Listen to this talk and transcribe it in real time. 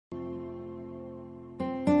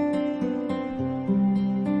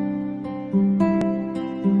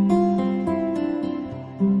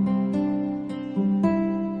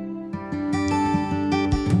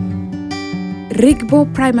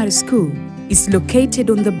Rigbo Primary School is located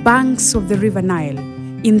on the banks of the River Nile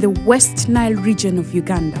in the West Nile region of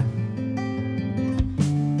Uganda.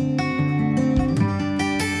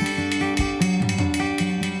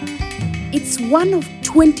 It's one of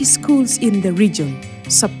 20 schools in the region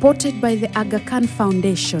supported by the Aga Khan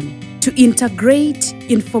Foundation to integrate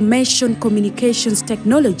information communications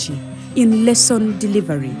technology in lesson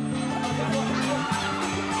delivery.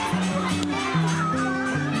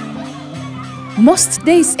 Most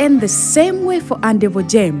days end the same way for Andevo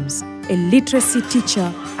James, a literacy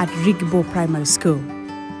teacher at Rigbo Primary School.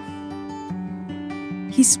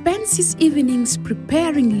 He spends his evenings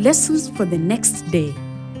preparing lessons for the next day.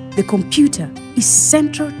 The computer is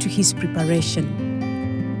central to his preparation.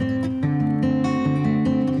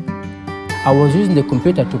 I was using the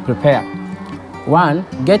computer to prepare.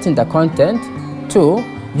 1, getting the content. 2,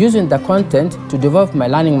 using the content to develop my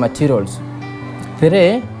learning materials.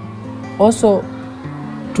 3, also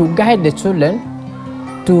to guide the children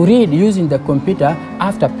to read using the computer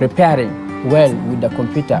after preparing well with the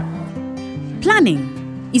computer.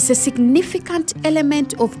 Planning is a significant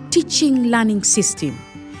element of teaching learning system.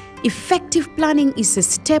 Effective planning is a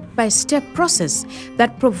step-by-step process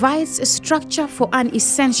that provides a structure for an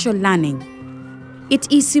essential learning. It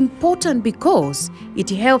is important because it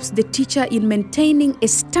helps the teacher in maintaining a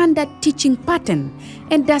standard teaching pattern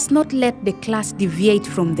and does not let the class deviate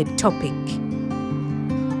from the topic.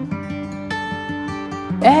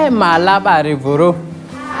 Malaba Rivuru.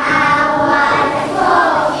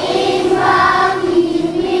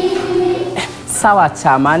 Sawa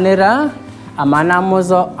chamanera.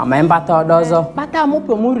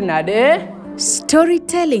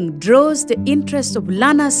 Storytelling draws the interest of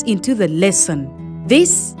learners into the lesson.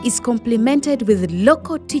 This is complemented with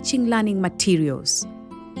local teaching learning materials.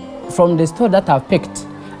 From the story that I've picked,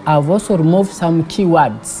 I've also removed some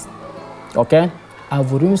keywords. Okay?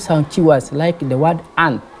 I've removed some keywords like the word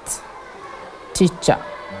aunt, teacher,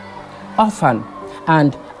 orphan,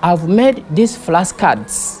 and I've made these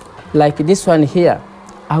flashcards like this one here.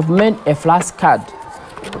 I've made a flashcard.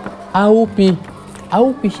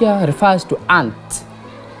 AUP here refers to aunt.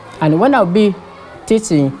 And when I'll be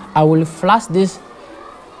teaching, I will flash this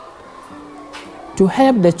to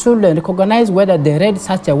help the children recognize whether they read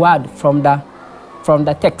such a word from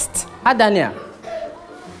the text. Adania.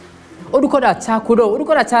 Odukoda chakudo,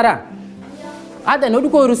 odukoda chara. Adania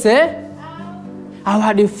odukoru se.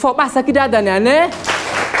 Awadi foba sakida adania ne.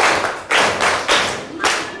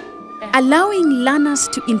 Allowing learners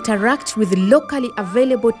to interact with locally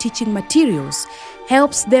available teaching materials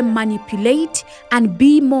helps them manipulate and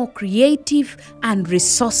be more creative and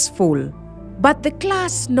resourceful. But the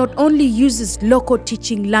class not only uses local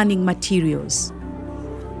teaching learning materials.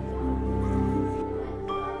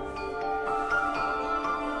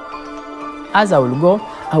 As I will go,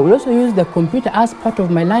 I will also use the computer as part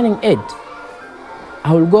of my learning aid.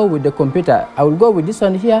 I will go with the computer. I will go with this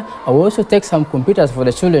one here. I will also take some computers for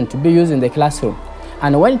the children to be used in the classroom.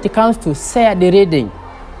 And when it comes to shared reading,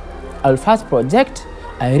 I will first project.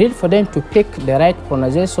 I read for them to pick the right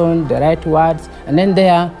pronunciation, the right words, and then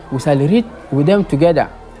there we shall read with them together.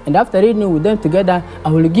 And after reading with them together, I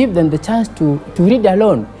will give them the chance to read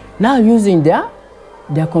alone, now using their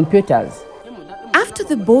computers. After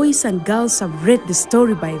the boys and girls have read the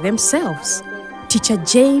story by themselves, Teacher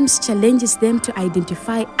James challenges them to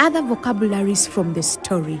identify other vocabularies from the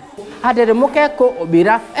story.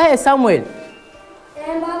 Samuel.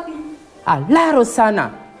 Alaro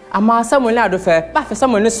sana. Ama Samuel na do fe. Ba fe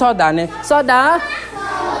Samuel ni soda ne. Soda.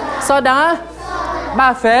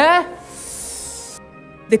 Ba fe.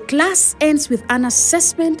 The class ends with an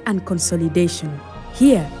assessment and consolidation.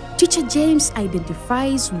 Here, Teacher James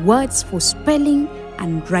identifies words for spelling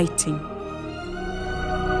and writing.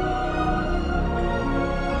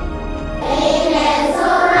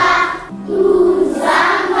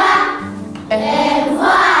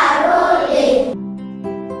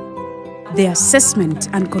 The assessment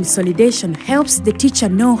and consolidation helps the teacher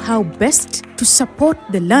know how best to support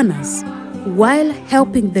the learners, while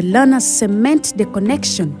helping the learners cement the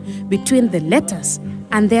connection between the letters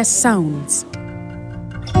and their sounds.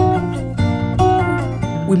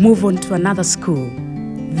 We move on to another school,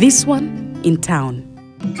 this one in town.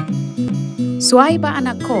 Suaiba and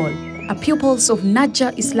Akol are pupils of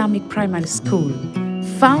Naja Islamic Primary School,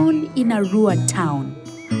 found in Arua town.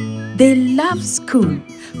 They love school,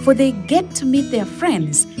 for they get to meet their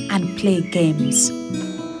friends and play games.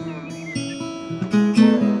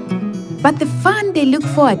 But the fun they look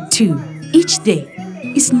forward to each day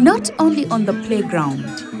is not only on the playground.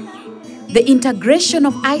 The integration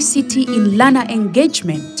of ICT in learner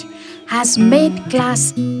engagement has made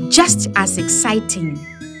class just as exciting.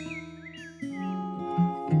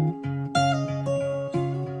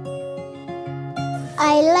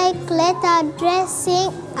 I like letter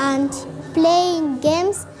dressing and playing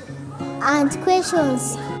games and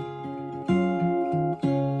questions.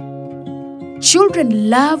 Children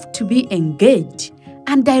love to be engaged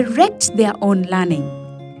and direct their own learning.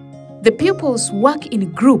 The pupils work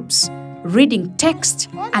in groups, reading text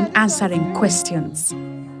and answering questions.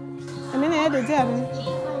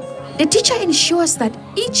 The teacher ensures that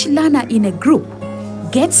each learner in a group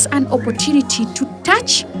gets an opportunity to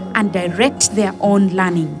touch and direct their own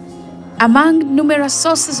learning. Among numerous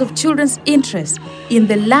sources of children's interest in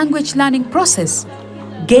the language learning process,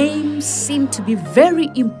 games seem to be very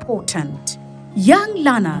important. Young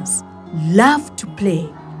learners love to play,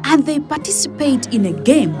 and they participate in a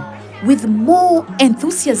game with more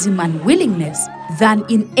enthusiasm and willingness than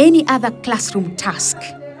in any other classroom task.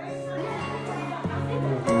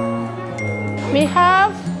 We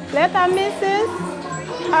have letter mixes,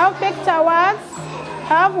 have picture words,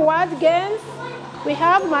 have word games, we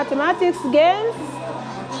have mathematics games,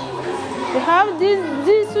 we have these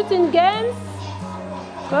shooting games,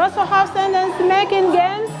 we also have sentence making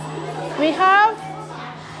games, we have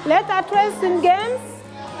letter tracing games.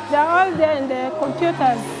 They are all there in the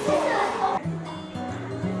computers.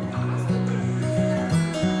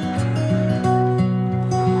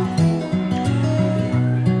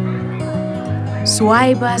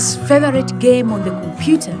 Swaiba's favorite game on the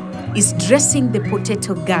computer is dressing the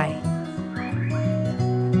potato guy.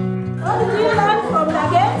 What did you learn from the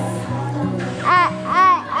games?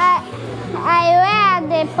 I wear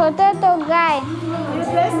the potato guy. You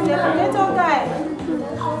dress the potato guy.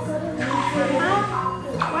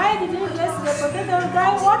 Why did you dress the potato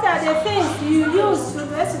guy? What are the things you use to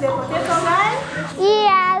dress the potato guy?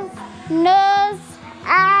 Ears, nose,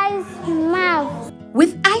 eyes, mouth.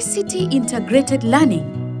 With ICT integrated learning,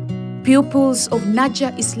 pupils of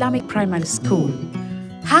Naja Islamic Primary School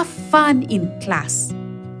have fun in class.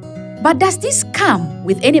 But does this come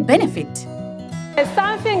with any benefit? It's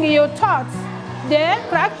something you taught, they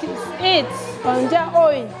practice it on their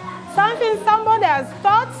own. Something somebody has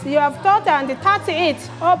taught, you have taught and taught it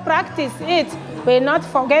or practice it, will not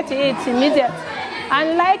forget it immediately.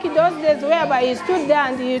 Unlike those days whereby you stood there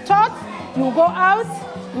and you taught, you go out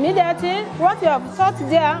immediately, what you have taught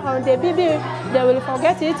there on the BB, they will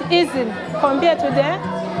forget it easily compared to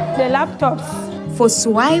the laptops. For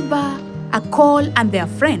Swaiba, Akol and their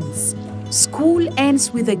friends, school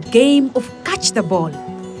ends with a game of catch the ball.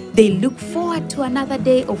 They look forward to another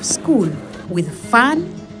day of school with fun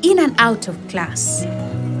in and out of class.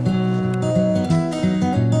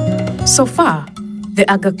 So far, the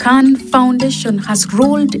Aga Khan Foundation has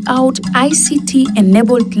rolled out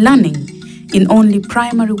ICT-enabled learning in only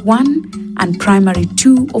Primary 1 and Primary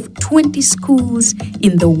 2 of 20 schools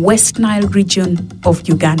in the West Nile region of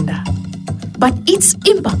Uganda. But its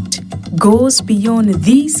impact goes beyond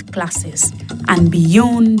these classes and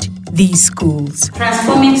beyond these schools.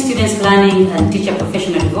 Transforming Students' Learning and Teacher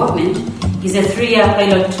Professional Development is a 3-year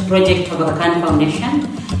pilot project of Aga Khan Foundation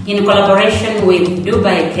in collaboration with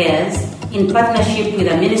Dubai Cares in partnership with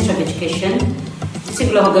the Ministry of Education,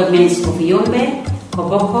 district local governments of Yombe,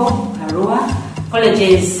 Koboko, Arua,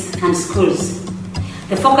 colleges and schools.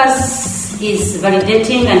 The focus is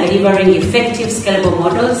validating and delivering effective scalable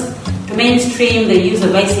models to mainstream the use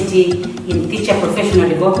of ICT in teacher professional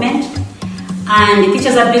development and the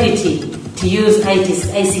teacher's ability to use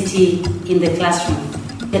ICT in the classroom.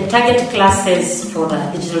 The target classes for the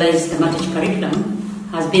digitalized thematic curriculum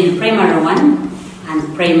has been Primary 1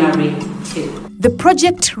 and Primary 2. The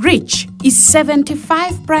project reach is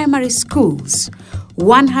 75 primary schools,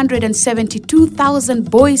 172,000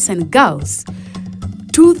 boys and girls,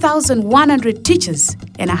 2,100 teachers,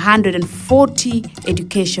 and 140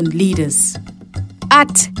 education leaders.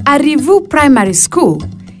 At Arivu Primary School,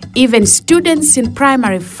 even students in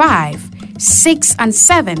Primary 5, 6, and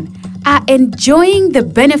 7 are enjoying the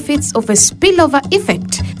benefits of a spillover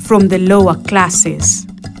effect from the lower classes.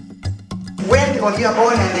 When you are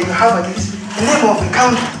born and you have the name of a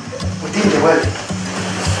country within the world.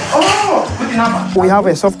 Oh, good enough. We have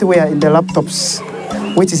a software in the laptops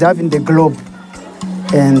which is having the globe,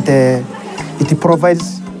 and it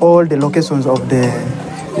provides all the locations of the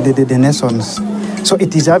nations. So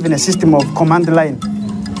it is having a system of command line.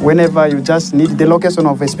 Whenever you just need the location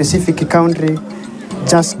of a specific country,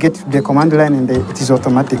 just get the command line and it is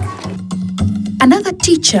automatic. Another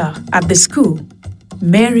teacher at the school,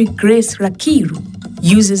 Mary Grace Rakiru,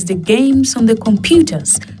 uses the games on the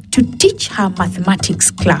computers to teach her mathematics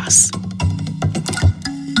class.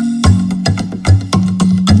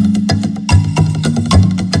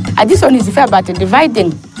 Addition is fair, but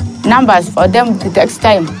dividing numbers for them it takes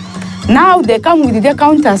time. Now they come with their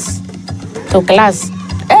counters to class.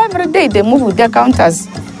 Every day they move with their counters.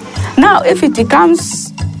 Now if it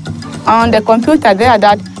comes on the computer there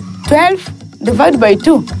that 12 divided by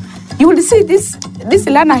 2, you will see this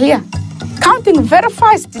learner here counting very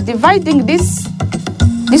fast, dividing these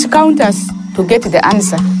counters to get the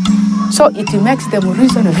answer. So it makes them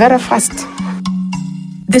reason very fast.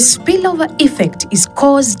 The spillover effect is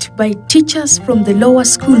caused by teachers from the lower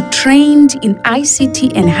school trained in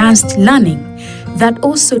ICT enhanced learning that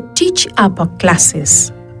also teach upper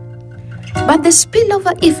classes. But the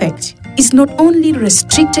spillover effect is not only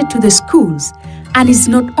restricted to the schools and is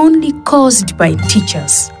not only caused by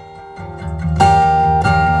teachers.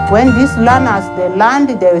 When these learners, they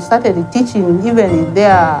learned, they started teaching even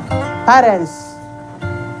their parents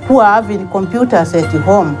who are having computers at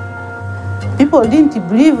home. People didn't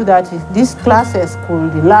believe that these classes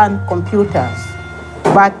could learn computers.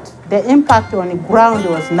 But the impact on the ground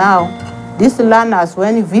was now, these learners,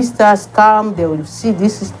 when visitors come, they will see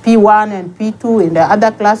this is P1 and P2 in the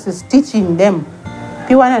other classes teaching them.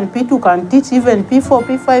 P1 and P2 can teach even P4,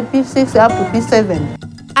 P5, P6, up to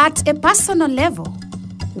P7. At a personal level,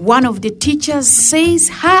 one of the teachers says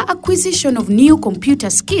her acquisition of new computer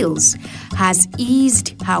skills has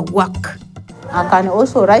eased her work. I can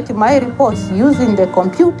also write my reports using the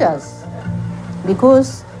computers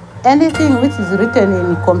because anything which is written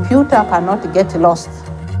in a computer cannot get lost.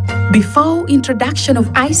 Before introduction of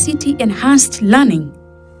ICT enhanced learning,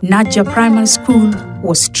 Naja Primary School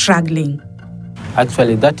was struggling.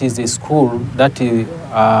 Actually, that is a school that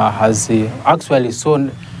has actually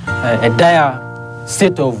shown a dire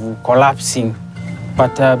state of collapsing.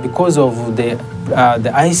 But because of the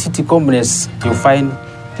ICT components, you find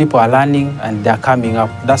people are learning and they're coming up.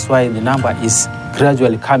 That's why the number is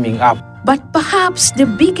gradually coming up. But perhaps the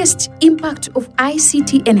biggest impact of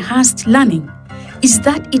ICT enhanced learning is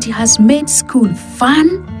that it has made school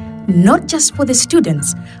fun, not just for the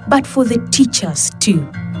students, but for the teachers too.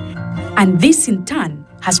 And this in turn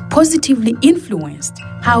has positively influenced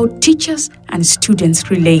how teachers and students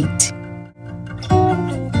relate.